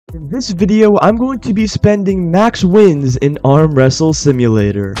In this video, I'm going to be spending max wins in Arm Wrestle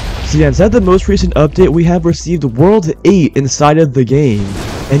Simulator. So yeah, inside the most recent update, we have received World 8 inside of the game.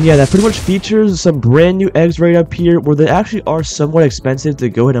 And yeah, that pretty much features some brand new eggs right up here, where they actually are somewhat expensive to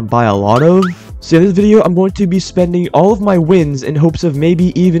go ahead and buy a lot of. So in this video, I'm going to be spending all of my wins in hopes of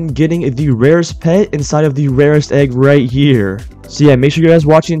maybe even getting the rarest pet inside of the rarest egg right here. So yeah, make sure you guys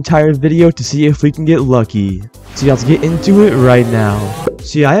watch the entire video to see if we can get lucky. So yeah, let's get into it right now.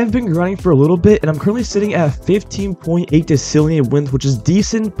 So yeah, I have been grinding for a little bit, and I'm currently sitting at 15.8 decillion wins, which is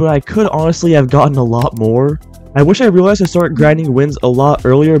decent, but I could honestly have gotten a lot more. I wish I realized I started grinding wins a lot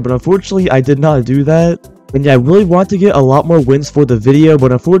earlier, but unfortunately I did not do that. And yeah, I really want to get a lot more wins for the video,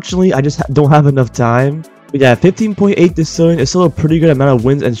 but unfortunately I just don't have enough time. But yeah, 15.8 decillion is still a pretty good amount of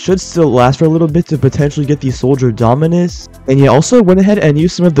wins and should still last for a little bit to potentially get the Soldier Dominus. And yeah, also went ahead and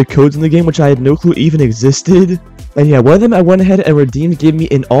used some of the codes in the game which I had no clue even existed. And yeah, one of them I went ahead and redeemed gave me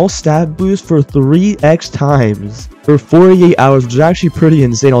an all stat boost for 3x times for 48 hours, which is actually pretty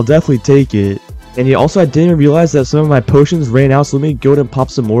insane. I'll definitely take it. And yeah, also I didn't even realize that some of my potions ran out, so let me go ahead and pop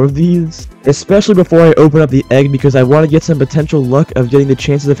some more of these. Especially before I open up the egg, because I want to get some potential luck of getting the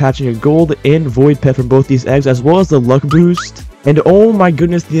chances of hatching a gold and void pet from both these eggs, as well as the luck boost. And oh my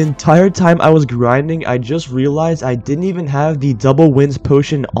goodness, the entire time I was grinding, I just realized I didn't even have the double wins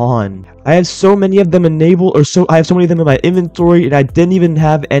potion on. I have so many of them enabled, I have so many of them in my inventory, and I didn't even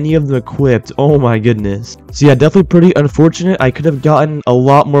have any of them equipped. Oh my goodness. So yeah, definitely pretty unfortunate. I could have gotten a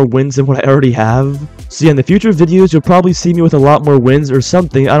lot more wins than what I already have. So yeah, in the future videos, you'll probably see me with a lot more wins or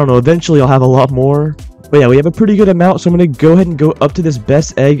something. I don't know, eventually I'll have a lot more. But yeah, we have a pretty good amount, so I'm going to go ahead and go up to this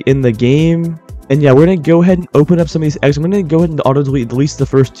best egg in the game. And yeah, we're going to go ahead and open up some of these eggs. I'm going to go ahead and auto-delete at least the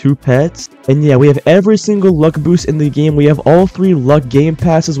first 2 pets. And yeah, we have every single luck boost in the game. We have all 3 luck game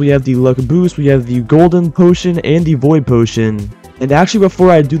passes. We have the luck boost, we have the golden potion, and the void potion. And actually,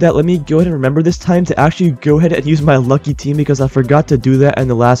 before I do that, let me go ahead and remember this time to actually go ahead and use my lucky team, because I forgot to do that in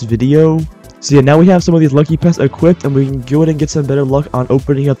the last video. So yeah, now we have some of these lucky pets equipped, and we can go ahead and get some better luck on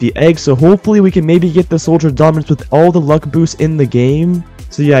opening up the egg. So hopefully we can maybe get the Soldier Dominance with all the luck boosts in the game.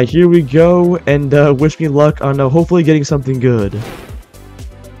 So yeah, here we go, and wish me luck on hopefully getting something good.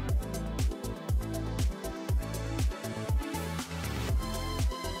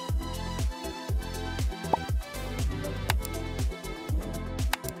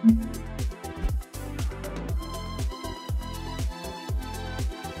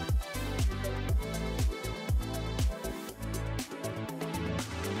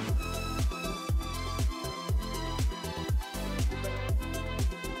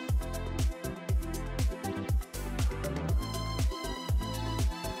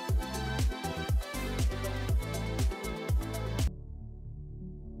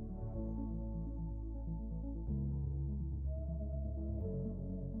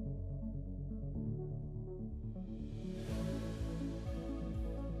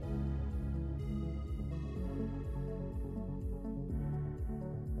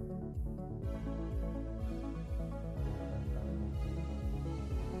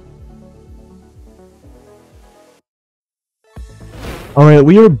 Alright,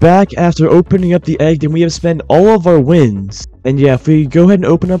 we are back after opening up the egg, and we have spent all of our wins. And yeah, if we go ahead and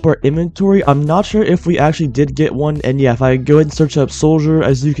open up our inventory, I'm not sure if we actually did get one. And yeah, if I go ahead and search up Soldier,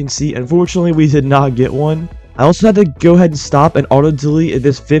 as you can see, unfortunately we did not get one. I also had to go ahead and stop and auto-delete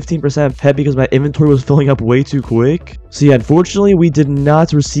this 15% pet because my inventory was filling up way too quick. So yeah, unfortunately we did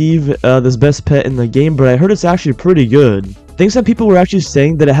not receive this best pet in the game, but I heard it's actually pretty good. I think some people were actually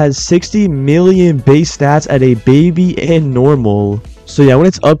saying that it has 60 million base stats at a baby and normal. So yeah, when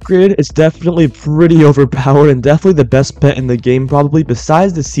it's upgraded, it's definitely pretty overpowered and definitely the best pet in the game, probably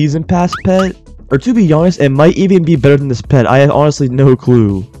besides the season pass pet. Or to be honest, it might even be better than this pet. I have honestly no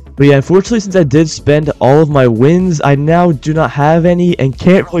clue. But yeah, unfortunately, since I did spend all of my wins, I now do not have any and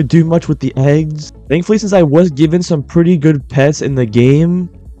can't really do much with the eggs. Thankfully, since I was given some pretty good pets in the game,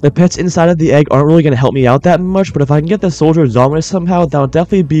 the pets inside of the egg aren't really going to help me out that much, but if I can get the Soldier Dominus somehow, that would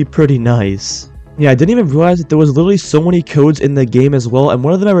definitely be pretty nice. Yeah, I didn't even realize that there was literally so many codes in the game as well, and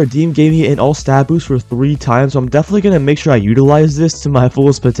one of them I redeemed gave me an all stat boost for 3 times, so I'm definitely going to make sure I utilize this to my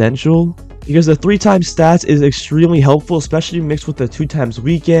fullest potential. Because the 3 times stats is extremely helpful, especially mixed with the 2 times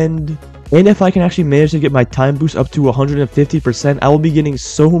weekend. And if I can actually manage to get my time boost up to 150%, I will be getting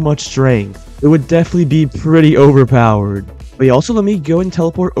so much strength. It would definitely be pretty overpowered. But yeah, also let me go and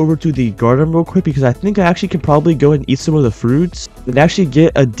teleport over to the garden real quick, because I think I actually can probably go and eat some of the fruits and actually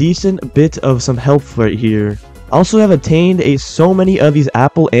get a decent bit of some health right here. I also have attained so many of these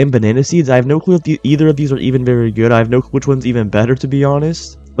apple and banana seeds. I have no clue if either of these are even very good. I have no clue which one's even better, to be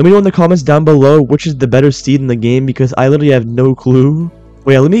honest. Let me know in the comments down below which is the better seed in the game, because I literally have no clue.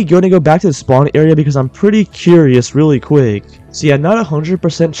 Wait, let me go back to the spawn area because I'm pretty curious really quick. So yeah, I'm not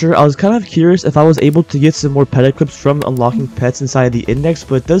 100% sure. I was kind of curious if I was able to get some more pet equips from unlocking pets inside the index,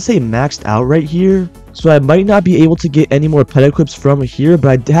 but it does say maxed out right here. So I might not be able to get any more pet equips from here,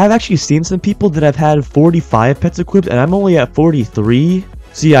 but I have actually seen some people that have had 45 pets equipped and I'm only at 43.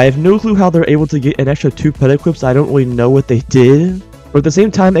 So yeah, I have no clue how they're able to get an extra 2 pet equips. I don't really know what they did. But at the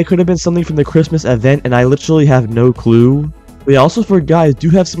same time, it could have been something from the Christmas event and I literally have no clue. We also, for guys,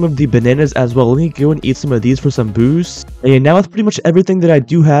 do have some of the bananas as well. Let me go and eat some of these for some boosts. And now with pretty much everything that I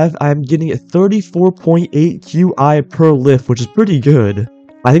do have, I'm getting a 34.8 QI per lift, which is pretty good.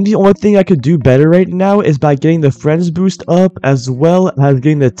 I think the only thing I could do better right now is by getting the friends boost up as well as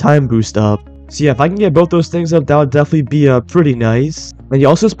getting the time boost up. So yeah, if I can get both those things up, that would definitely be pretty nice. And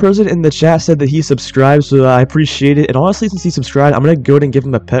also, this person in the chat said that he subscribed, so I appreciate it. And honestly, since he subscribed, I'm gonna go ahead and give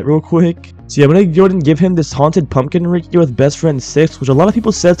him a pet real quick. So yeah, I'm gonna go ahead and give him this haunted pumpkin right here with best friend 6, which a lot of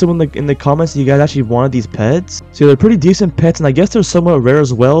people said so in the comments that you guys actually wanted these pets. So they're pretty decent pets, and I guess they're somewhat rare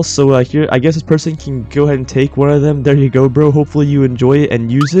as well. So here, I guess this person can go ahead and take one of them. There you go, bro. Hopefully you enjoy it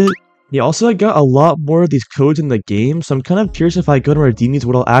and use it. Yeah, also I got a lot more of these codes in the game, so I'm kind of curious if I go to redeem these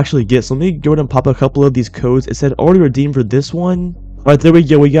what I'll actually get. So let me go ahead and pop a couple of these codes. It said already redeemed for this one. Alright, there we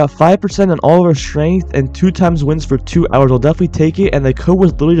go. We got 5% on all of our strength and 2 times wins for 2 hours. I'll definitely take it, and the code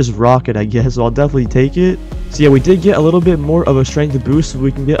was literally just rocket, I guess, so I'll definitely take it. So yeah, we did get a little bit more of a strength boost, so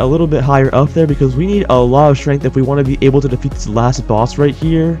we can get a little bit higher up there because we need a lot of strength if we want to be able to defeat this last boss right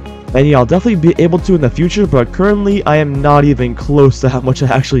here. And yeah, I'll definitely be able to in the future, but currently I am not even close to how much I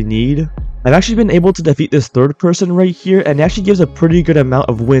actually need. I've actually been able to defeat this third person right here, and it actually gives a pretty good amount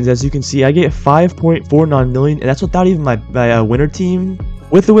of wins. As you can see, I get 5.49 million, and that's without even my winner team.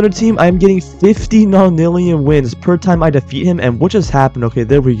 With the winner team, I'm getting 59 million wins per time I defeat him, and what just happened? Okay,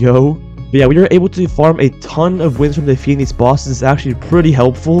 there we go. But yeah, we were able to farm a ton of wins from defeating these bosses. It's actually pretty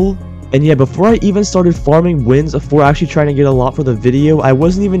helpful. And yeah, before I even started farming wins, before actually trying to get a lot for the video, I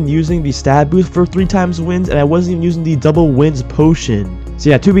wasn't even using the stab boost for 3 times wins, and I wasn't even using the double wins potion. So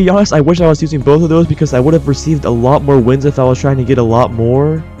yeah, to be honest, I wish I was using both of those because I would have received a lot more wins if I was trying to get a lot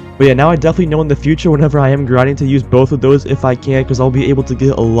more. But yeah, now I definitely know in the future whenever I am grinding to use both of those if I can, because I'll be able to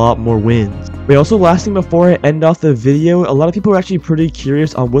get a lot more wins. But also, last thing before I end off the video, a lot of people are actually pretty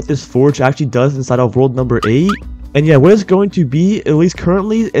curious on what this forge actually does inside of world number 8. And yeah, what it's going to be, at least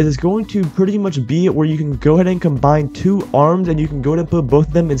currently, is going to pretty much be where you can go ahead and combine 2 arms and you can go ahead and put both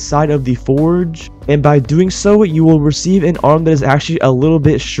of them inside of the forge. And by doing so, you will receive an arm that is actually a little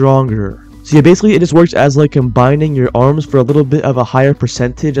bit stronger. So yeah, basically it just works as like combining your arms for a little bit of a higher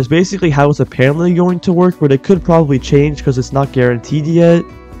percentage. That's basically how it's apparently going to work, but it could probably change because it's not guaranteed yet.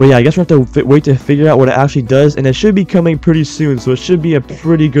 But yeah, I guess we have to wait to figure out what it actually does, and it should be coming pretty soon, so it should be a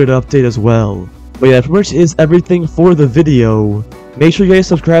pretty good update as well. But yeah, that pretty much is everything for the video. Make sure you guys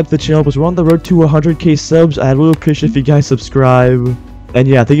subscribe to the channel because we're on the road to 100k subs. I'd really appreciate if you guys subscribe. And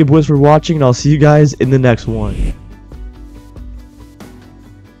yeah, thank you boys for watching, and I'll see you guys in the next one.